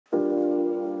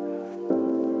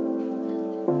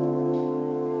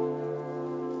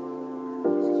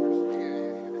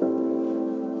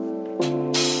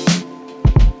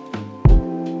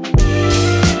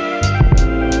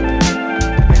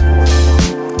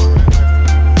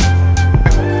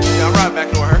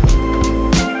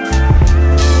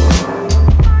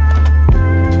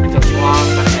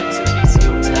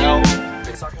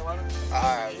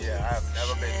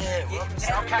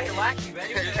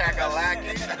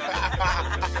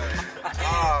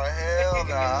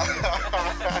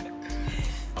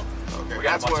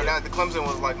That's where the Clemson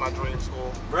was like my dream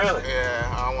school. Really? Yeah,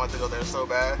 I wanted to go there so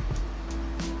bad.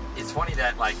 It's funny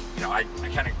that, like, you know, I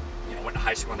kind of, you know, went to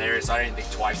high school in the area, so I didn't think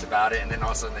twice about it. And then all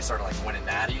of a sudden they started like winning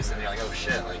natties, and they're like, oh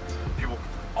shit, like people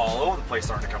all over the place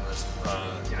starting to come to this,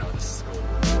 you know, this school.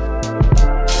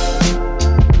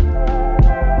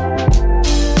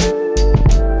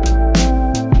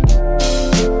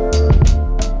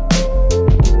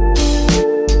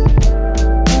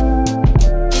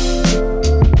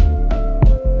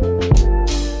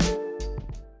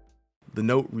 The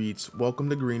note reads, "Welcome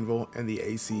to Greenville and the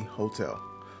AC Hotel.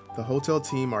 The hotel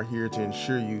team are here to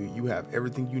ensure you have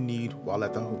everything you need while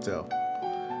at the hotel.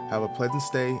 Have a pleasant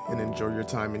stay and enjoy your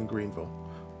time in Greenville.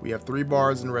 We have 3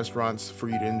 bars and restaurants for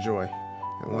you to enjoy.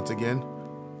 And once again,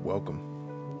 welcome."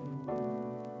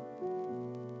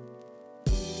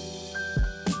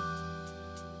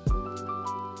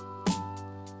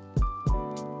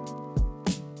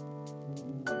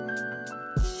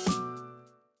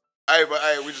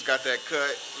 Hey, we just got that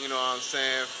cut, you know what I'm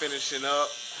saying, finishing up.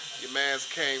 Your mans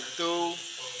came through,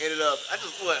 ended up,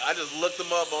 I just looked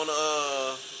them up on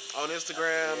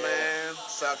Instagram, man,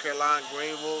 South Carolina,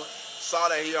 Greenville. Saw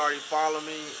that he already followed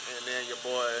me, and then your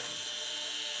boy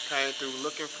came through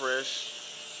looking fresh.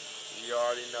 You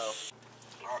already know.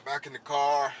 All right, back in the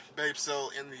car. Babe's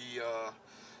still in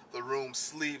the room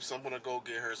sleep, so I'm gonna go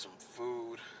get her some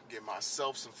food, get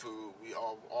myself some food.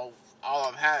 All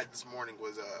I've had this morning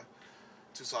was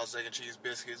 2 sausage, egg, and cheese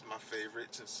biscuits, my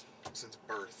favorite since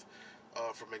birth,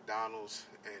 from McDonald's.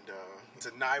 And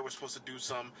tonight we're supposed to do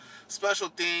some special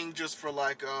thing just for,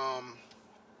 like, I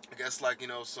guess, like, you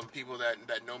know, some people that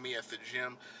know me at the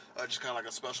gym, just kind of like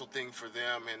a special thing for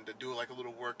them, and to do like a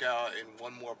little workout and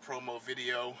one more promo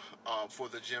video for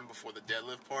the gym before the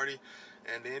deadlift party.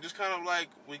 And then just kind of like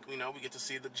we get to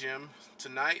see the gym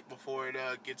tonight before it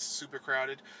gets super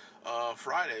crowded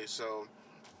Friday. So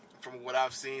from what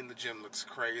I've seen, the gym looks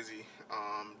crazy,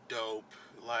 dope,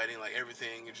 lighting, like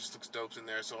everything, it just looks dope in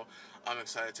there. So I'm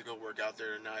excited to go work out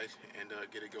there tonight and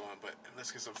get it going. But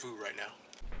let's get some food right now.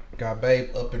 Got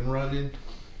Babe up and running.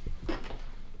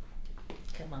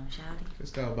 Come on, shawty.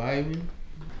 Just got baby.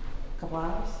 Couple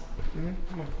hours?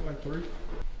 Come on, like 3.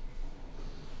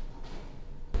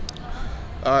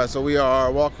 Alright, so we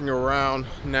are walking around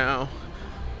now.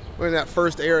 We're in that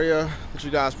first area that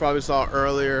you guys probably saw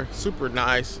earlier. Super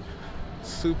nice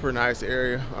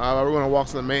area. We're gonna walk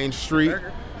to the main street.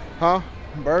 Burger. Huh?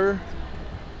 Burger?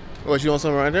 What, you want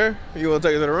something right there? You want to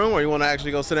take it to the room, or you want to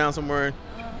actually go sit down somewhere?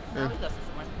 No, we go sit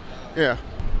somewhere. Yeah.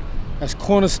 That's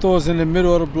corner stores in the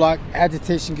middle of the block.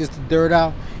 Agitation gets the dirt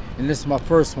out, and this is my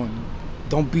first one.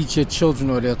 Don't beat your children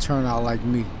or they'll turn out like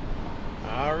me.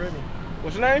 Already.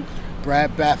 What's your name?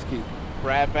 Brad Bafke.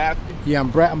 Brad Bafke? Yeah,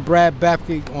 I'm Brad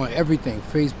Bafke on everything.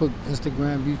 Facebook,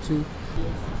 Instagram, YouTube.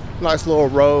 Nice little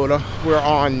road. We're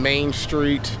on Main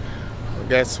Street, I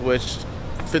guess, which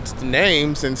fits the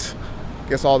name since I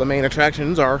guess all the main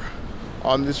attractions are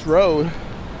on this road.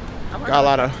 Got a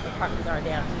lot of apartments are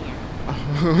down here.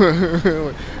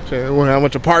 How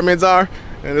much apartments are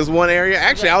in this one area.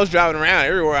 Actually, I was driving around.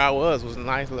 Everywhere I was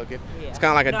nice looking. Yeah. It's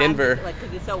kind of like a Denver. Like,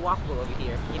 because it's so walkable over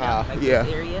here, you know, like yeah.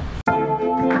 this area.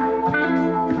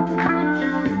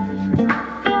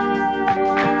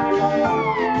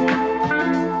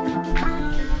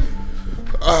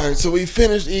 All right, so we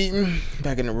finished eating.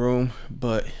 Back in the room,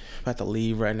 but about to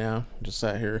leave right now. Just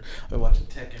sat here. I've been watching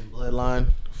Tekken Bloodline.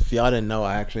 If y'all didn't know,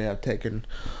 I actually have Tekken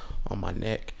on my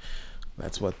neck.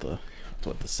 That's what the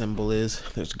symbol is.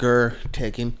 There's Gur,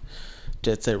 Tekken,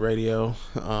 Jet Set Radio.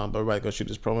 But everybody go shoot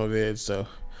this promo vid. So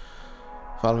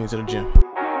follow me to the gym.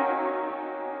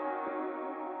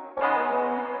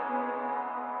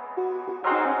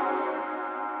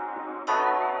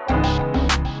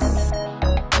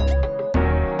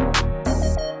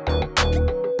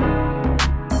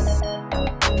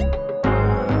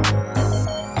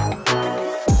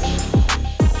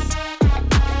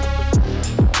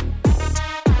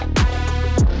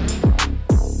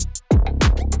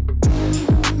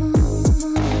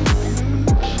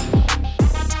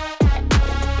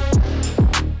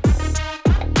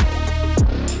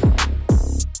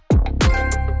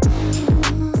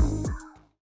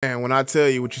 I tell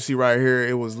you what you see right here,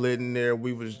 it was lit in there.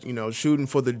 We was, you know, shooting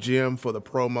for the gym, for the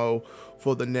promo,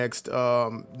 for the next,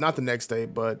 not the next day,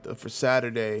 but for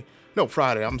Saturday. No,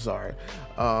 Friday, I'm sorry.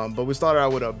 But we started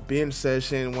out with a binge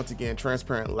session. Once again,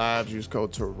 Transparent Labs, use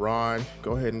code Tehran.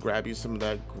 Go ahead and grab you some of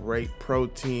that great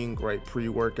protein, great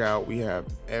pre-workout. We have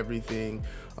everything.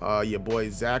 Your boy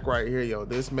Zach right here, yo,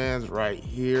 this man's right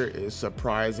here is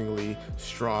surprisingly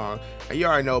strong. And you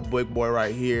already know Big Boy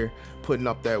right here putting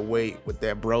up that weight with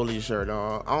that Broly shirt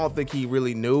on. I don't think he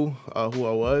really knew who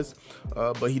I was,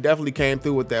 but he definitely came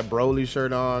through with that Broly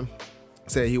shirt on.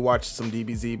 Said he watched some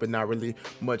DBZ, but not really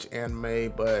much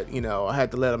anime. But you know, I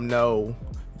had to let him know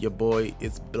your boy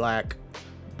is Black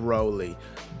Broly.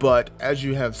 But as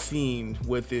you have seen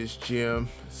with this gym,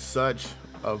 such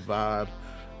a vibe.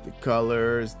 The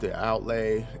colors, the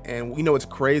outlay, and you know what's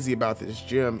crazy about this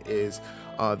gym is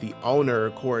the owner,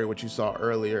 Corey, what you saw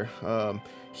earlier,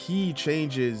 he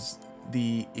changes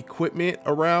the equipment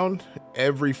around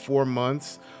every 4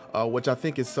 months, which I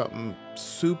think is something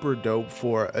super dope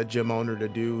for a gym owner to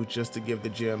do, just to give the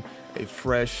gym a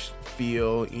fresh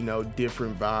feel, you know,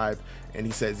 different vibe. And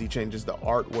he says he changes the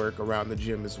artwork around the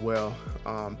gym as well.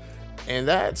 And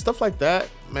that stuff like that,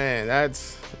 man,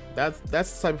 that's the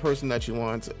type of person that you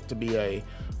want to be a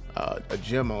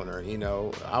gym owner. You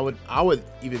know, I would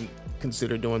even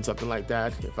consider doing something like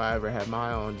that if I ever had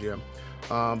my own gym.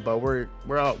 But we're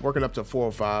out working up to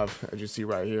 405, as you see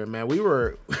right here, man.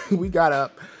 We got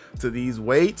up to these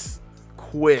weights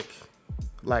quick,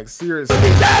 like seriously.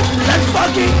 Let's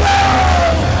fucking go!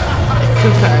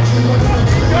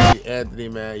 Anthony,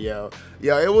 man, yo,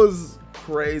 it was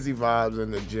crazy vibes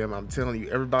in the gym. I'm telling you,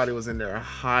 everybody was in there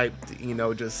hyped, you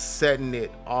know, just setting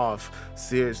it off.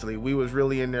 Seriously, we was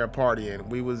really in there partying.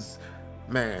 We was,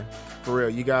 man, for real,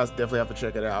 you guys definitely have to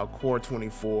check it out. Core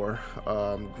 24,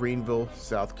 Greenville,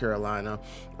 South Carolina.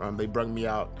 They brought me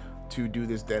out to do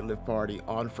this deadlift party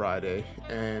on Friday,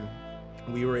 and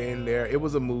we were in there. It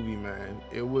was a movie, man.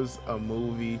 It was a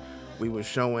movie. We were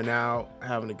showing out,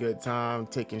 having a good time,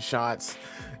 taking shots,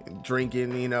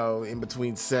 drinking, you know, in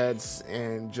between sets,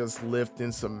 and just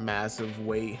lifting some massive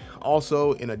weight.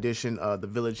 Also, in addition, the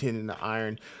village hitting the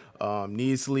iron,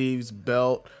 knee sleeves,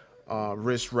 belt,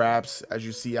 wrist wraps. As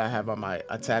you see, I have on my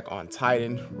Attack on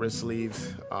Titan wrist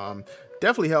sleeves.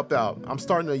 Definitely helped out. I'm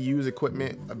starting to use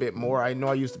equipment a bit more. I know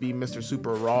I used to be Mr.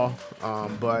 Super Raw,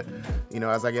 but you know,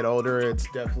 as I get older, it's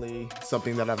definitely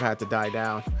something that I've had to die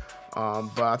down.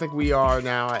 But I think we are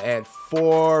now at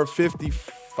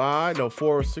 455, no,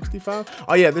 465.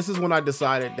 Oh yeah, this is when I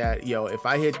decided that, yo, if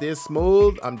I hit this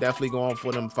smooth, I'm definitely going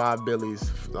for them 5 billies,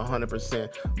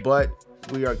 100%. But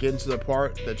we are getting to the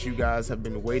part that you guys have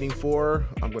been waiting for.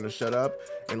 I'm gonna shut up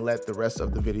and let the rest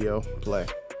of the video play.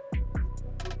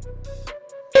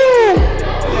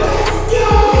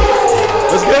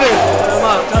 Let's get it.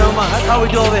 Turn 'em up. That's how we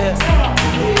do over here.